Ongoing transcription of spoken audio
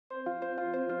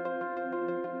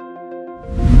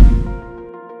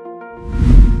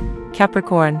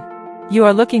Capricorn. You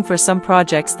are looking for some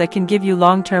projects that can give you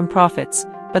long-term profits,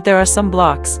 but there are some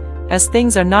blocks, as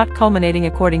things are not culminating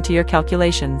according to your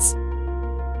calculations.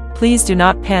 Please do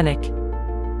not panic.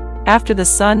 After the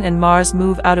Sun and Mars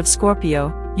move out of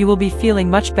Scorpio, you will be feeling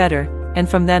much better, and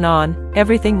from then on,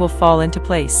 everything will fall into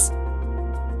place.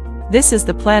 This is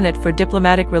the planet for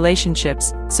diplomatic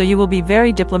relationships, so you will be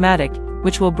very diplomatic,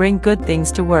 which will bring good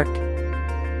things to work.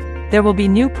 There will be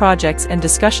new projects and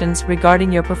discussions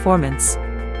regarding your performance.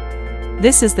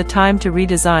 This is the time to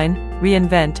redesign,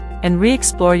 reinvent, and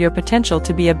re-explore your potential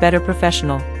to be a better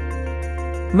professional.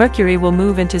 Mercury will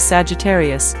move into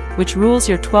Sagittarius, which rules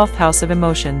your 12th house of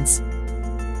emotions.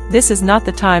 This is not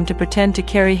the time to pretend to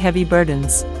carry heavy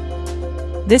burdens.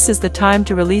 This is the time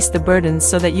to release the burdens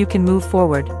so that you can move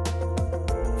forward.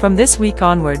 From this week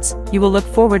onwards, you will look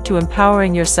forward to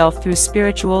empowering yourself through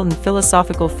spiritual and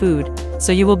philosophical food,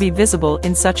 so you will be visible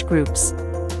in such groups.